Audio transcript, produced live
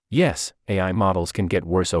Yes, AI models can get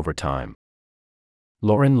worse over time.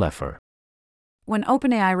 Lauren Leffer. When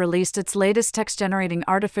OpenAI released its latest text-generating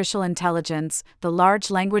artificial intelligence, the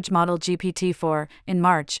large language model GPT-4, in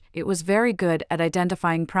March, it was very good at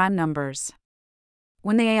identifying prime numbers.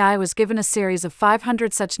 When the AI was given a series of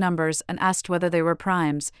 500 such numbers and asked whether they were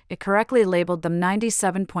primes, it correctly labeled them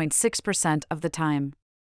 97.6% of the time.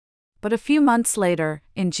 But a few months later,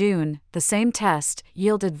 in June, the same test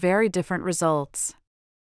yielded very different results.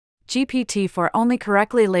 GPT-4 only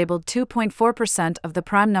correctly labeled 2.4% of the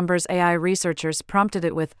prime numbers AI researchers prompted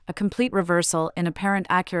it with, a complete reversal in apparent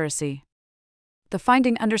accuracy. The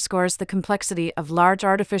finding underscores the complexity of large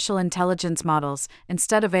artificial intelligence models.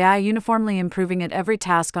 Instead of AI uniformly improving at every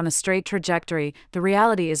task on a straight trajectory, the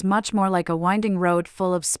reality is much more like a winding road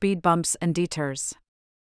full of speed bumps and detours.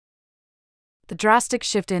 The drastic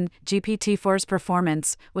shift in GPT-4's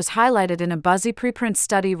performance was highlighted in a buzzy preprint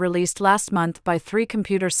study released last month by 3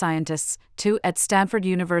 computer scientists, 2 at Stanford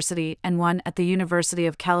University and 1 at the University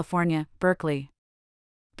of California, Berkeley.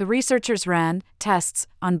 The researchers ran tests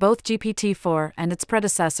on both GPT-4 and its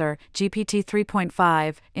predecessor, GPT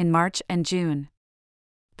 3.5, in March and June.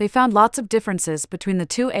 They found lots of differences between the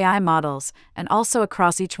 2 AI models and also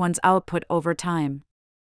across each one's output over time.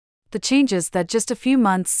 The changes that just a few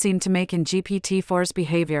months seemed to make in GPT-4's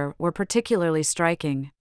behavior were particularly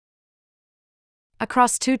striking.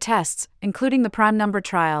 Across 2 tests, including the prime number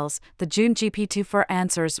trials, the June GPT-4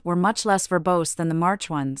 answers were much less verbose than the March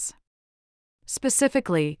ones.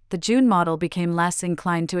 Specifically, the June model became less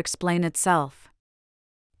inclined to explain itself.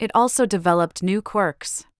 It also developed new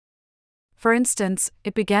quirks. For instance,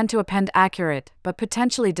 it began to append accurate, but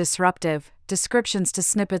potentially disruptive, descriptions to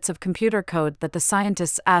snippets of computer code that the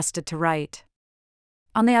scientists asked it to write.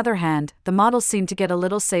 On the other hand, the model seemed to get a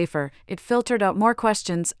little safer. It filtered out more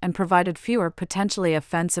questions and provided fewer potentially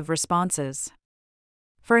offensive responses.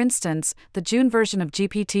 For instance, the June version of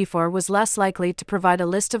GPT-4 was less likely to provide a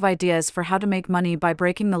list of ideas for how to make money by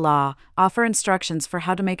breaking the law, offer instructions for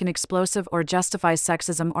how to make an explosive or justify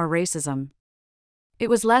sexism or racism. It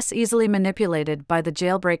was less easily manipulated by the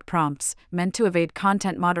jailbreak prompts, meant to evade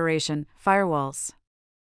content moderation, firewalls.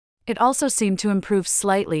 It also seemed to improve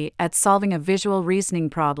slightly at solving a visual reasoning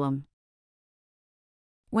problem.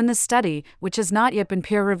 When the study, which has not yet been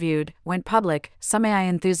peer-reviewed, went public, some AI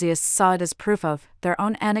enthusiasts saw it as proof of their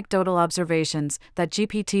own anecdotal observations that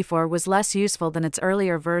GPT-4 was less useful than its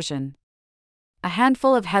earlier version. A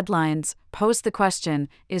handful of headlines posed the question,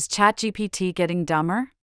 is ChatGPT getting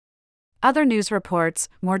dumber? Other news reports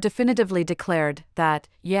more definitively declared that,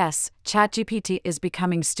 yes, ChatGPT is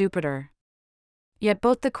becoming stupider. Yet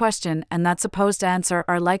both the question and that supposed answer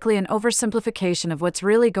are likely an oversimplification of what's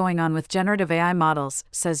really going on with generative AI models,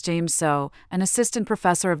 says James So, an assistant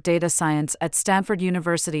professor of data science at Stanford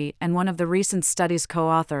University and one of the recent study's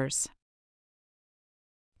co-authors.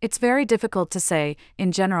 It's very difficult to say,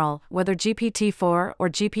 in general, whether GPT-4 or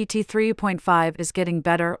GPT 3.5 is getting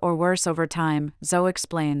better or worse over time, Zoe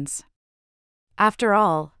explains. After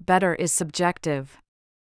all, better is subjective.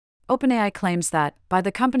 OpenAI claims that, by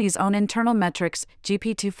the company's own internal metrics,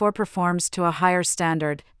 GPT-4 performs to a higher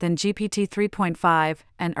standard than GPT 3.5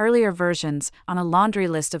 and earlier versions on a laundry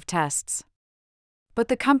list of tests. But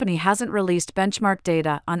the company hasn't released benchmark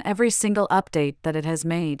data on every single update that it has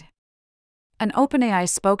made. An OpenAI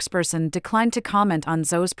spokesperson declined to comment on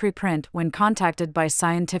Zoe's preprint when contacted by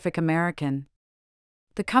Scientific American.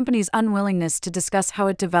 The company's unwillingness to discuss how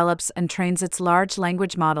it develops and trains its large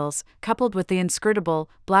language models, coupled with the inscrutable,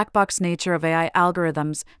 black box nature of AI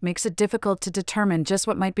algorithms, makes it difficult to determine just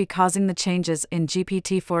what might be causing the changes in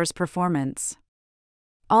GPT-4's performance.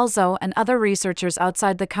 All Zoe and other researchers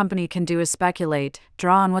outside the company can do is speculate,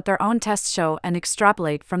 draw on what their own tests show, and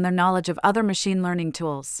extrapolate from their knowledge of other machine learning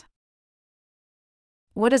tools.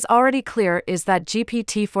 What is already clear is that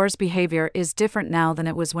GPT-4's behavior is different now than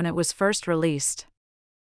it was when it was first released.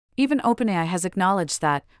 Even OpenAI has acknowledged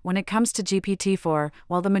that, when it comes to GPT-4,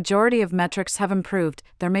 while the majority of metrics have improved,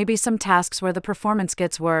 there may be some tasks where the performance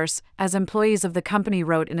gets worse, as employees of the company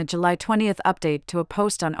wrote in a July 20 update to a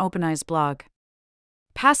post on OpenAI's blog.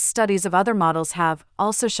 Past studies of other models have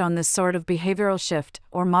also shown this sort of behavioral shift,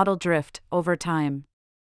 or model drift, over time.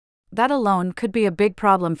 That alone could be a big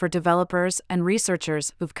problem for developers and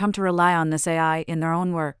researchers who've come to rely on this AI in their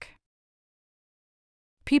own work.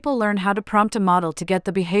 People learn how to prompt a model to get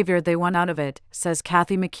the behavior they want out of it, says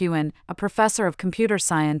Kathy McEwen, a professor of computer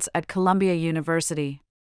science at Columbia University.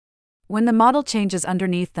 When the model changes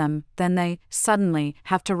underneath them, then they, suddenly,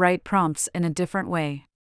 have to write prompts in a different way.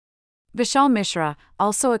 Vishal Mishra,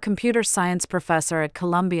 also a computer science professor at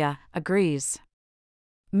Columbia, agrees.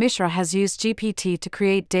 Mishra has used GPT to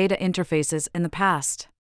create data interfaces in the past.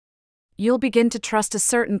 You'll begin to trust a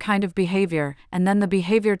certain kind of behavior, and then the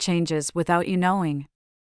behavior changes without you knowing.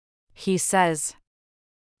 He says.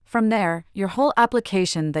 From there, your whole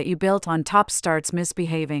application that you built on top starts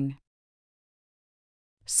misbehaving.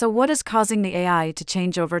 So what is causing the AI to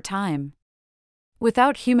change over time?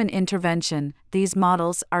 Without human intervention, these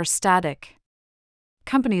models are static.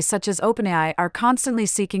 Companies such as OpenAI are constantly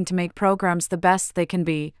seeking to make programs the best they can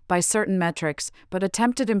be, by certain metrics, but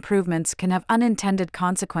attempted improvements can have unintended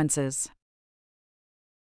consequences.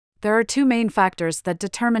 There are two main factors that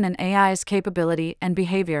determine an AI's capability and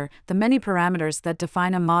behavior: the many parameters that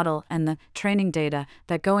define a model and the training data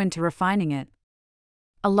that go into refining it.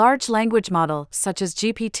 A large language model, such as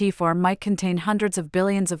GPT-4, might contain hundreds of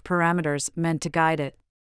billions of parameters meant to guide it.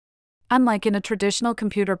 Unlike in a traditional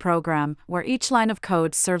computer program, where each line of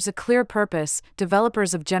code serves a clear purpose,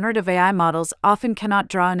 developers of generative AI models often cannot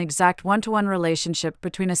draw an exact one-to-one relationship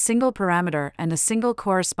between a single parameter and a single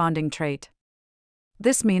corresponding trait.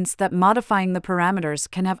 This means that modifying the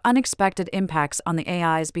parameters can have unexpected impacts on the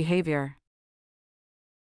AI's behavior.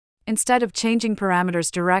 Instead of changing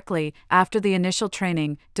parameters directly after the initial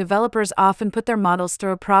training, developers often put their models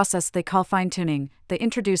through a process they call fine-tuning. They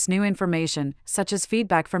introduce new information, such as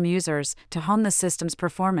feedback from users, to hone the system's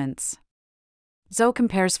performance. Zhou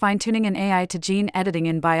compares fine-tuning in AI to gene editing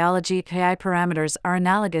in biology. AI parameters are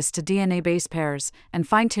analogous to DNA base pairs, and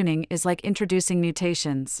fine-tuning is like introducing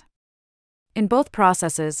mutations. In both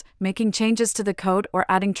processes, making changes to the code or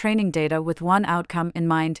adding training data with one outcome in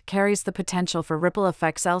mind carries the potential for ripple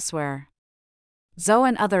effects elsewhere. Zhou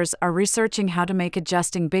and others are researching how to make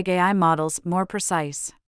adjusting big AI models more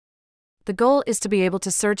precise. The goal is to be able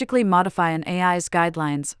to surgically modify an AI's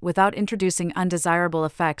guidelines without introducing undesirable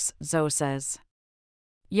effects, Zhou says.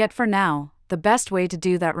 Yet for now, the best way to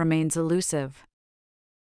do that remains elusive.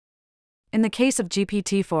 In the case of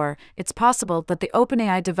GPT-4, it's possible that the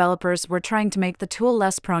OpenAI developers were trying to make the tool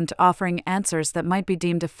less prone to offering answers that might be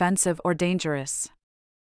deemed offensive or dangerous.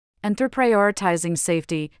 And through prioritizing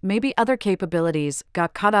safety, maybe other capabilities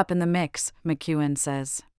got caught up in the mix, McEwen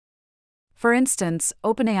says. For instance,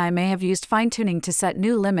 OpenAI may have used fine-tuning to set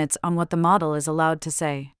new limits on what the model is allowed to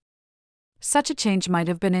say. Such a change might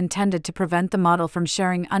have been intended to prevent the model from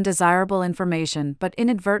sharing undesirable information, but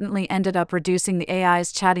inadvertently ended up reducing the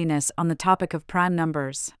AI's chattiness on the topic of prime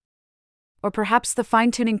numbers. Or perhaps the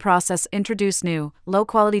fine-tuning process introduced new,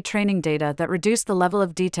 low-quality training data that reduced the level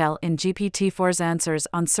of detail in GPT-4's answers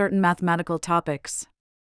on certain mathematical topics.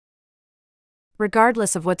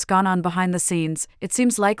 Regardless of what's gone on behind the scenes, it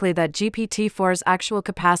seems likely that GPT-4's actual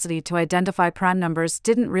capacity to identify prime numbers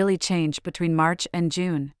didn't really change between March and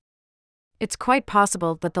June. It's quite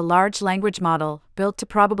possible that the large language model, built to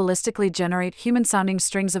probabilistically generate human-sounding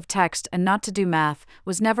strings of text and not to do math,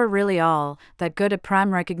 was never really all that good at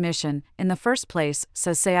prime recognition in the first place,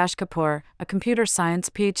 says Sayash Kapoor, a computer science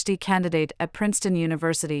PhD candidate at Princeton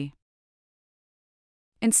University.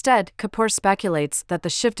 Instead, Kapoor speculates that the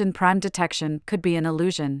shift in prime detection could be an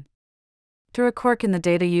illusion. Through a quirk in the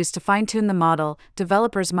data used to fine-tune the model,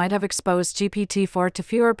 developers might have exposed GPT-4 to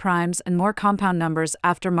fewer primes and more compound numbers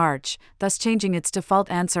after March, thus changing its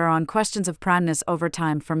default answer on questions of primeness over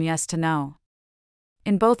time from yes to no.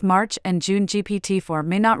 In both March and June, GPT-4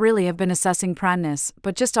 may not really have been assessing primeness,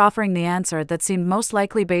 but just offering the answer that seemed most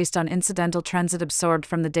likely based on incidental trends it absorbed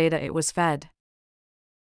from the data it was fed.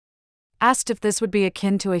 Asked if this would be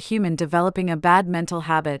akin to a human developing a bad mental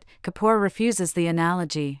habit, Kapoor refuses the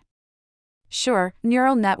analogy. Sure,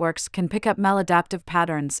 neural networks can pick up maladaptive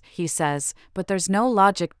patterns, he says, but there's no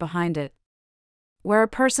logic behind it. Where a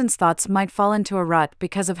person's thoughts might fall into a rut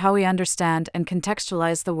because of how we understand and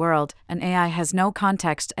contextualize the world, an AI has no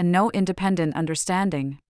context and no independent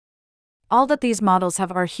understanding. All that these models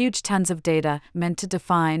have are huge tons of data, meant to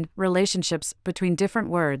define relationships between different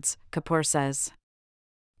words, Kapoor says.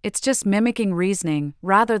 It's just mimicking reasoning,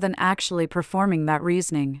 rather than actually performing that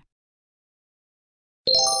reasoning.